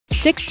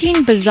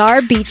16 bizarre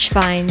beach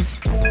finds.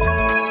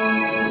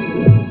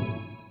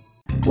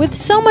 With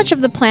so much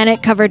of the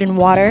planet covered in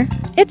water,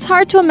 it's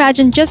hard to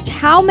imagine just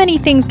how many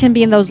things can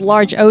be in those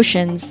large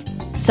oceans.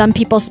 Some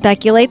people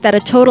speculate that a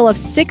total of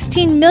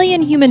 16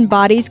 million human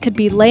bodies could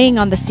be laying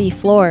on the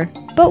seafloor.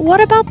 But what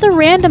about the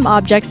random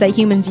objects that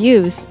humans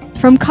use?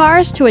 From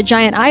cars to a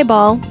giant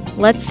eyeball,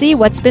 let's see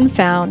what's been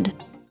found.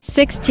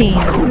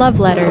 16. Love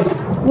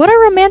letters. What a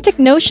romantic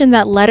notion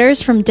that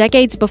letters from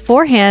decades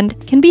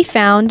beforehand can be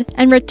found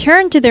and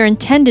returned to their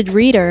intended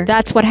reader.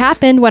 That's what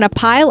happened when a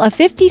pile of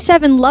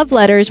 57 love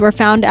letters were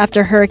found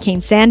after Hurricane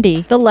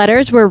Sandy. The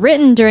letters were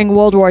written during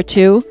World War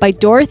II by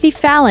Dorothy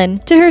Fallon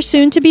to her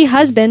soon-to-be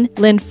husband,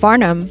 Lynn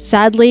Farnham.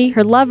 Sadly,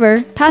 her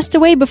lover passed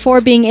away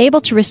before being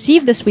able to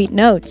receive the sweet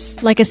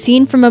notes. Like a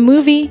scene from a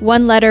movie,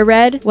 one letter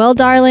read, "Well,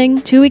 darling,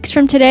 2 weeks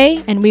from today,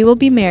 and we will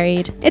be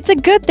married." It's a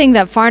good thing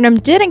that Farnham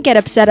didn't get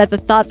upset at the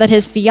thought that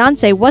his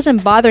fiancée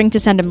wasn't bothering to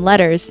send him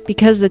letters,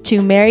 because the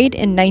two married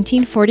in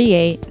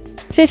 1948.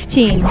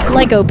 15.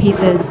 Lego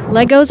pieces.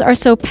 Legos are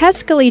so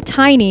peskily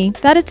tiny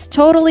that it's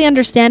totally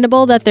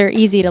understandable that they're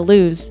easy to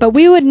lose. But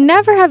we would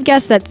never have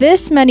guessed that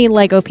this many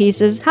Lego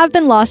pieces have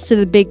been lost to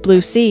the big blue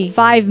sea.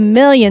 5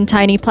 million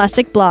tiny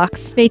plastic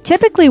blocks. They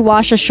typically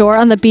wash ashore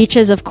on the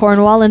beaches of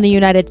Cornwall in the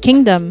United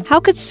Kingdom. How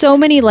could so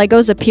many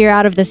Legos appear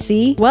out of the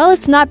sea? Well,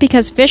 it's not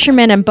because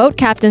fishermen and boat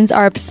captains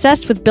are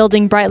obsessed with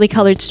building brightly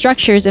colored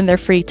structures in their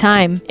free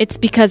time. It's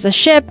because a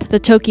ship, the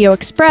Tokyo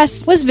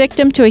Express, was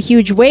victim to a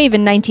huge wave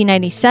in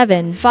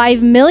 1997.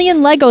 5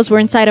 million Legos were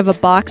inside of a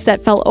box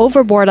that fell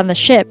overboard on the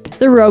ship.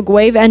 The rogue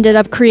wave ended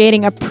up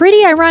creating a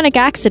pretty ironic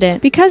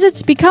accident because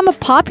it's become a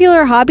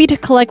popular hobby to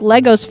collect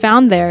Legos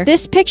found there.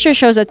 This picture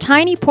shows a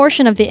tiny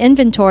portion of the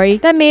inventory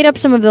that made up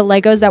some of the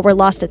Legos that were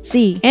lost at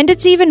sea. And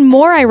it's even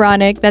more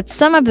ironic that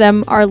some of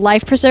them are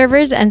life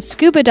preservers and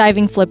scuba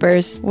diving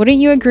flippers. Wouldn't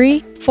you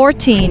agree?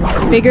 14.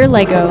 Bigger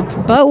Lego.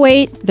 But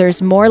wait,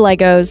 there's more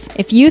Legos.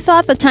 If you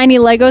thought the tiny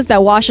Legos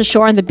that wash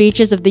ashore on the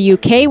beaches of the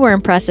UK were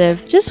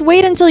impressive, just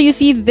wait until you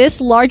see this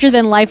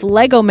larger-than-life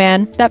Lego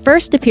man that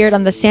first appeared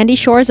on the sandy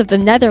shores of the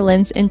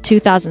Netherlands in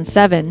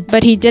 2007.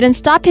 But he didn't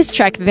stop his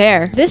trek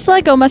there. This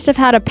Lego must have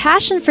had a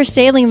passion for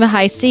sailing the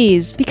high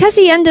seas, because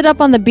he ended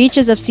up on the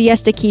beaches of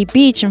Siesta Key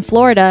Beach in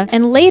Florida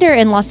and later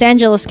in Los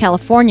Angeles,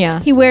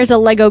 California. He wears a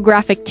Lego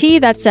graphic tee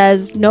that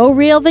says, "No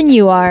real than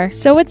you are."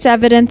 So it's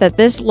evident that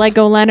this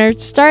Lego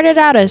Leonard started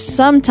out as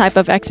some type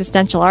of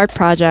existential art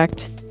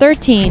project.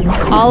 13.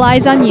 All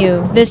eyes on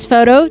you. This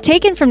photo,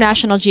 taken from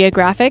National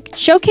Geographic,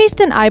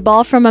 showcased an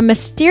eyeball from a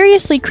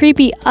mysteriously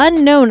creepy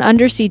unknown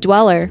undersea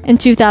dweller. In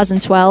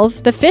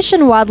 2012, the Fish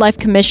and Wildlife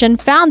Commission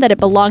found that it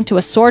belonged to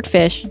a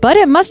swordfish, but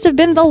it must have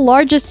been the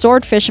largest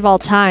swordfish of all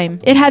time.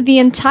 It had the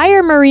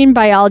entire marine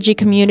biology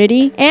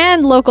community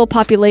and local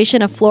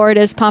population of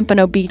Florida's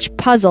Pompano Beach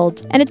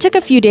puzzled, and it took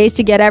a few days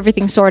to get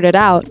everything sorted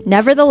out.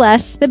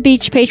 Nevertheless, the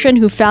beach patron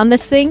who found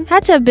this thing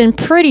had to have been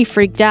pretty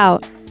freaked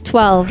out.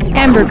 12.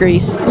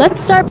 Ambergris. Let's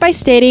start by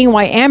stating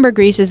why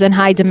ambergris is in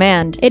high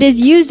demand. It is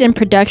used in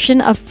production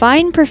of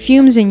fine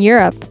perfumes in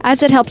Europe,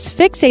 as it helps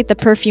fixate the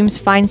perfume's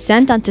fine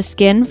scent onto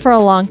skin for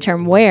a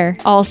long-term wear.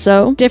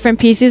 Also, different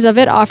pieces of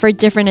it offer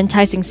different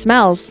enticing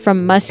smells,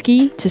 from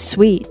musky to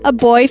sweet. A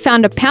boy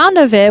found a pound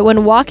of it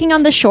when walking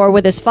on the shore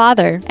with his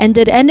father, and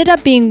it ended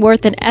up being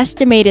worth an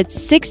estimated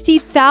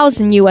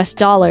 $60,000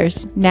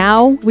 US.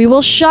 Now, we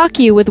will shock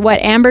you with what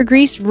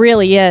ambergris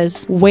really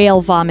is.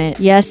 Whale vomit.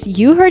 Yes,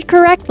 you heard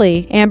correctly.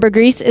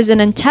 Ambergris is an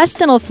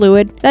intestinal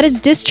fluid that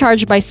is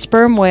discharged by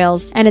sperm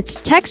whales, and its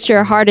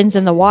texture hardens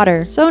in the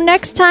water. So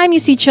next time you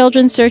see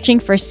children searching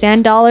for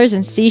sand dollars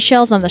and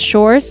seashells on the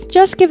shores,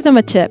 just give them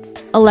a tip.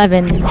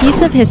 11.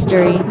 Piece of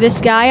history. This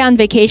guy on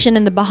vacation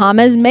in the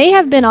Bahamas may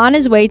have been on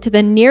his way to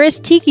the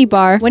nearest tiki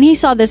bar when he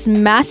saw this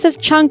massive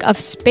chunk of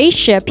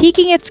spaceship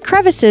peeking its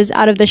crevices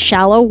out of the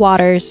shallow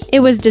waters. It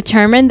was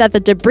determined that the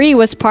debris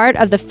was part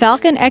of the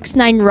Falcon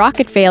X-9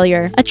 rocket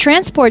failure, a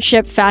transport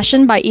ship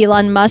fashioned by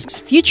Elon Musk's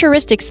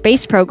futuristic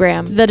space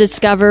program. The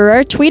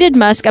discoverer tweeted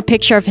Musk a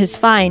picture of his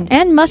find,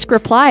 and Musk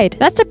replied,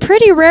 "That's a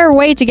pretty rare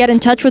way to get in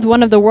touch with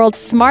one of the world's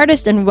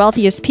smartest and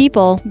wealthiest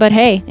people, but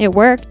hey, it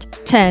worked."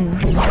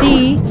 10.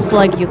 See,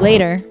 slug you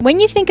later. When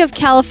you think of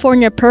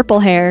California purple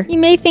hair, you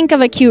may think of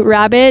a cute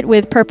rabbit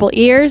with purple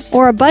ears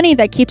or a bunny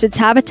that keeps its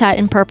habitat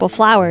in purple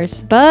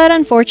flowers. But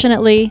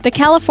unfortunately, the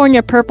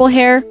California purple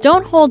hair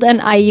don't hold an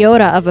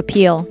iota of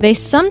appeal. They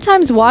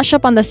sometimes wash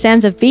up on the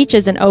sands of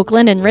beaches in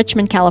Oakland and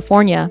Richmond,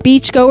 California.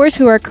 Beachgoers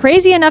who are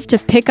crazy enough to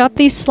pick up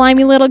these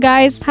slimy little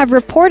guys have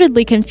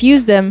reportedly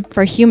confused them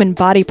for human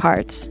body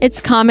parts. It's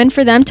common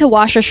for them to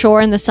wash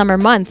ashore in the summer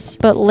months,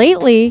 but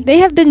lately, they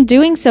have been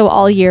doing so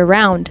all year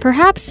round,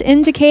 perhaps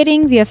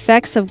indicating the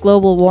effects of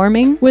global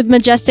warming. With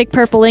majestic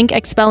purple ink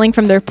expelling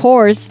from their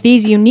pores,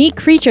 these unique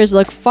creatures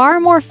look far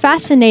more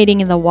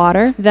fascinating in the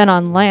water than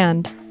on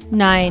land.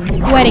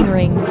 9. Wedding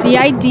ring. The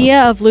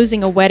idea of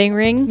losing a wedding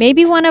ring may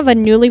be one of a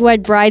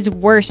newlywed bride's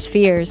worst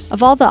fears.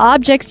 Of all the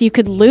objects you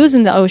could lose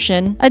in the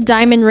ocean, a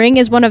diamond ring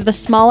is one of the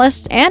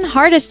smallest and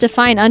hardest to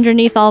find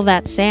underneath all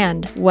that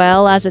sand.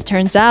 Well, as it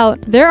turns out,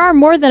 there are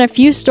more than a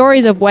few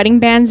stories of wedding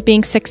bands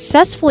being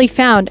successfully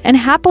found and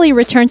happily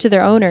returned to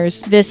their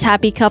owners. This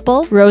happy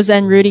couple, Rosa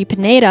and Rudy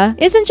Pineda,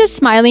 isn't just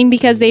smiling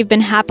because they've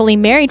been happily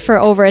married for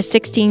over a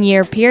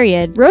 16-year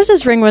period.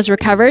 Rosa's ring was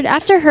recovered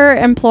after her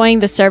employing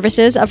the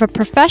services of a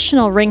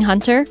professional ring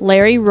hunter,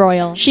 Larry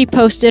Royal. She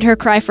posted her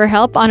cry for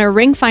help on a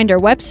ring finder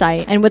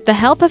website, and with the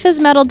help of his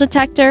metal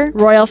detector,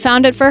 Royal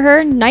found it for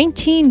her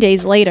 19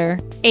 days later.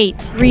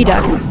 8.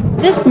 Redux.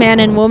 This man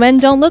and woman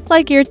don't look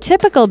like your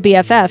typical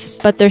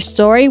BFFs, but their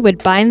story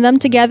would bind them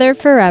together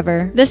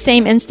forever. The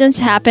same instance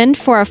happened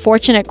for a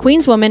fortunate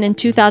Queenswoman in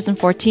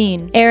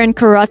 2014. Erin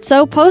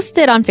Carrozzo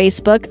posted on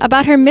Facebook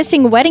about her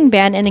missing wedding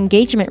band and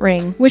engagement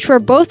ring, which were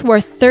both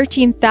worth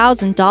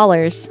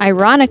 $13,000.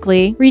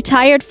 Ironically,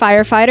 retired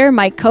firefighter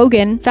Mike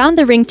Cogan found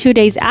the ring 2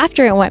 days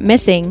after it went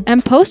missing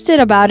and posted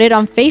about it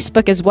on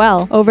Facebook as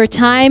well. Over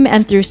time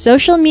and through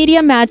social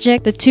media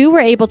magic, the two were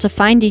able to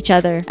find each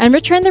other and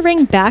return the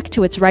ring back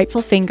to its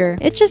rightful finger.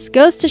 It just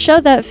goes to show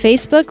that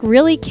Facebook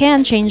really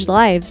can change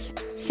lives.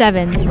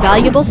 7.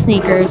 Valuable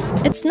sneakers.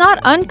 It's not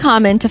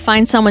uncommon to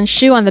find someone's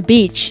shoe on the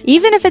beach,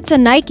 even if it's a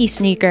Nike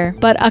sneaker,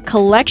 but a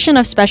collection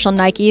of special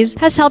Nikes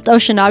has helped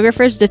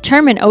oceanographers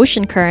determine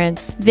ocean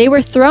currents. They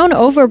were thrown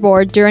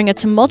overboard during a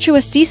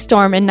tumultuous sea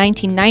storm in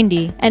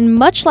 1990, and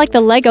much like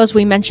the Legos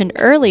we mentioned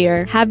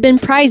earlier, have been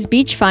prized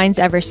beach finds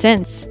ever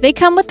since. They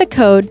come with the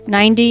code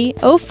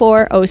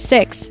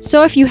 900406,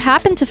 so if you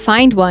happen to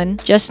find one,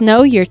 just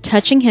know you're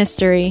touching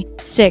history.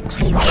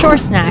 6. Shore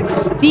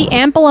snacks. The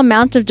ample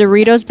amount of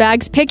Doritos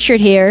bags pictured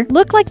here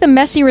look like the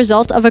messy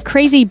result of a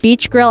crazy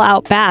beach grill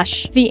out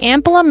bash. The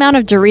ample amount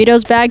of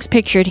Doritos bags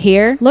pictured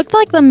here looked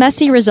like the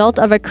messy result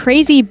of a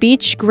crazy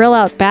beach grill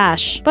out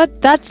bash.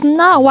 But that's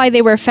not why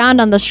they were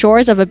found on the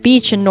shores of a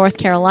beach in North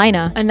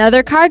Carolina.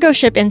 Another cargo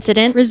ship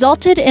incident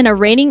resulted in a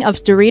raining of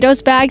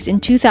Doritos bags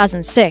in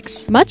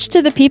 2006, much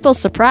to the people's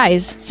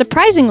surprise.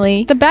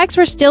 Surprisingly, the bags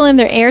were still in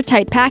their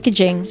airtight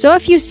packaging, so a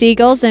few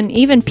seagulls and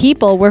even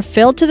people were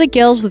filled to the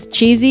gills with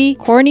cheesy,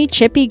 corny,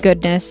 chippy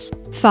goodness.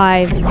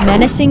 5.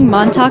 Menacing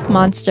Montauk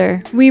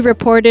Monster. We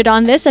reported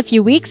on this a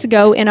few weeks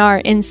ago in our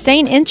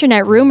Insane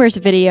Internet Rumors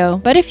video,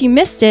 but if you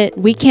missed it,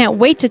 we can't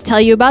wait to tell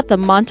you about the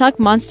Montauk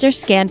Monster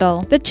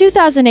scandal. The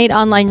 2008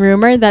 online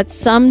rumor that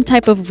some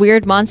type of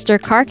weird monster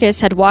carcass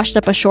had washed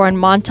up ashore in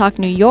Montauk,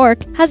 New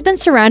York, has been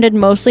surrounded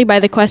mostly by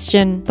the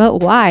question, but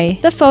why?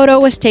 The photo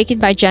was taken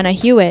by Jenna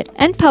Hewitt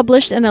and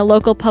published in a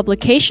local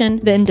publication,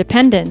 The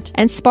Independent,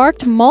 and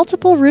sparked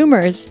multiple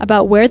rumors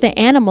about where the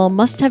animal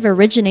must have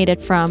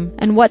originated from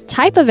and what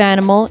type of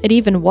animal it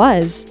even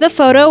was. The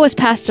photo was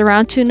passed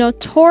around to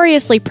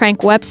notoriously prank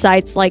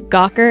websites like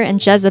Gawker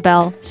and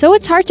Jezebel, so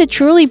it's hard to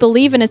truly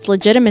believe in its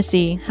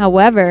legitimacy.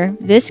 However,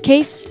 this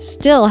case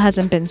still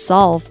hasn't been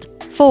solved.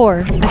 4.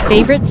 A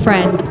favorite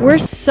friend. We're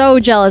so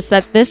jealous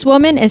that this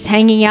woman is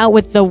hanging out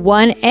with the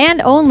one and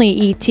only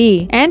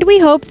E.T., and we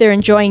hope they're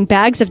enjoying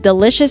bags of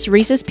delicious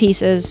Reese's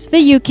Pieces.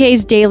 The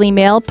UK's Daily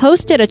Mail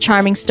posted a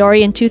charming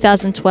story in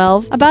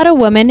 2012 about a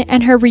woman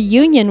and her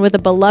reunion with a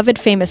beloved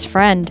famous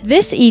friend.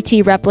 This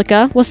E.T.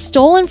 replica was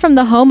stolen from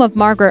the home of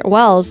Margaret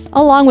Wells,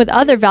 along with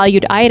other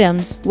valued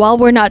items. While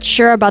we're not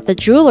sure about the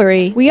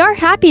jewelry, we are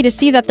happy to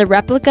see that the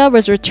replica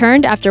was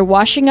returned after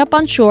washing up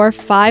on shore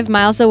 5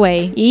 miles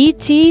away.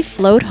 E.T.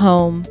 float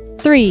home.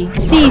 3.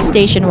 Sea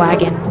station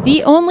wagon.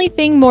 The only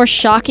thing more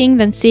shocking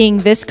than seeing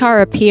this car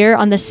appear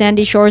on the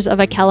sandy shores of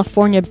a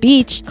California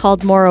beach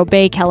called Morro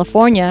Bay,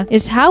 California,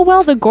 is how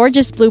well the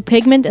gorgeous blue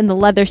pigment in the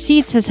leather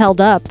seats has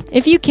held up.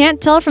 If you can't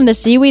tell from the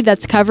seaweed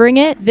that's covering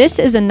it, this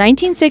is a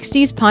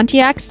 1960s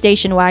Pontiac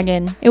station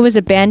wagon. It was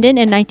abandoned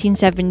in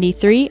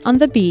 1973 on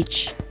the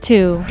beach.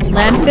 2.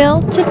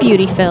 Landfill to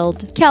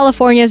beauty-filled.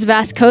 California's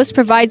vast coast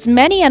provides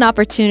many an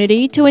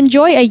opportunity to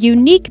enjoy a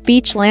unique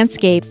beach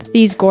landscape.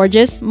 These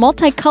gorgeous,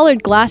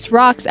 multicolored glass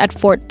rocks at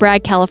Fort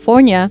Bragg,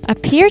 California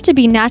appear to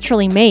be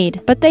naturally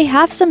made, but they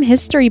have some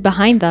history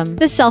behind them.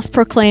 The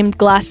self-proclaimed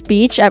glass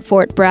beach at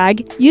Fort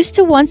Bragg used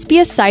to once be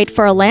a site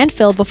for a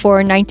landfill before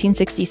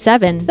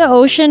 1967. The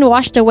ocean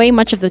washed away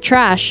much of the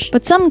trash,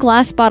 but some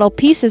glass bottle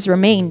pieces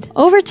remained.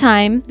 Over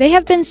time, they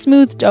have been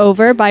smoothed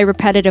over by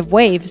repetitive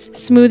waves,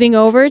 smoothing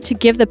over to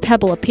give the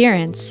pebble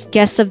appearance.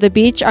 Guests of the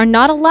beach are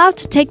not allowed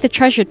to take the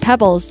treasured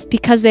pebbles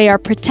because they are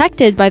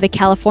protected by the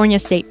California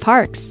state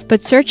parks,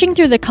 but searching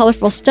through the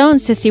colorful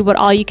stones to see what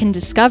all you can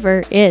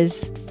discover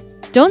is.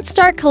 Don't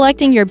start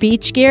collecting your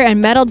beach gear and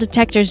metal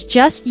detectors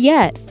just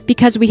yet,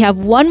 because we have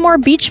one more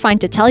beach find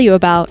to tell you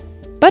about.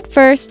 But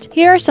first,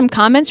 here are some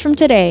comments from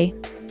today.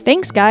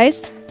 Thanks,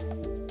 guys!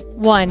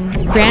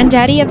 1.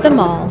 Granddaddy of them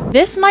all.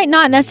 This might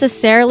not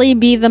necessarily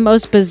be the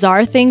most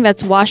bizarre thing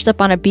that's washed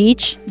up on a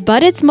beach,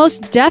 but it's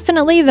most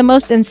definitely the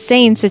most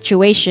insane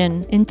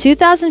situation. In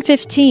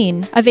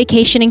 2015, a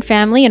vacationing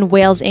family in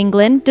Wales,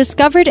 England,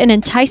 discovered an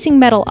enticing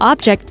metal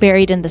object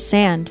buried in the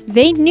sand.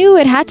 They knew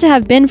it had to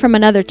have been from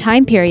another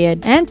time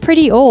period, and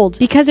pretty old,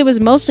 because it was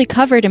mostly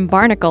covered in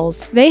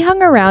barnacles. They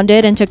hung around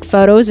it and took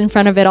photos in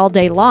front of it all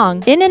day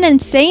long. In an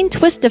insane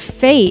twist of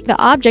fate, the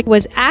object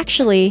was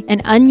actually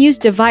an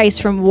unused device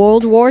from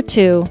World War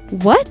II.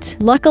 What?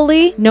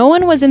 Luckily, no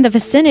one was in the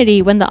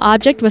vicinity when the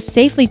object was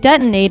safely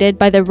detonated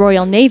by the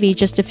Royal Navy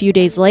just a few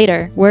days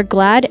later. We're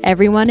glad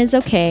everyone is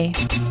okay.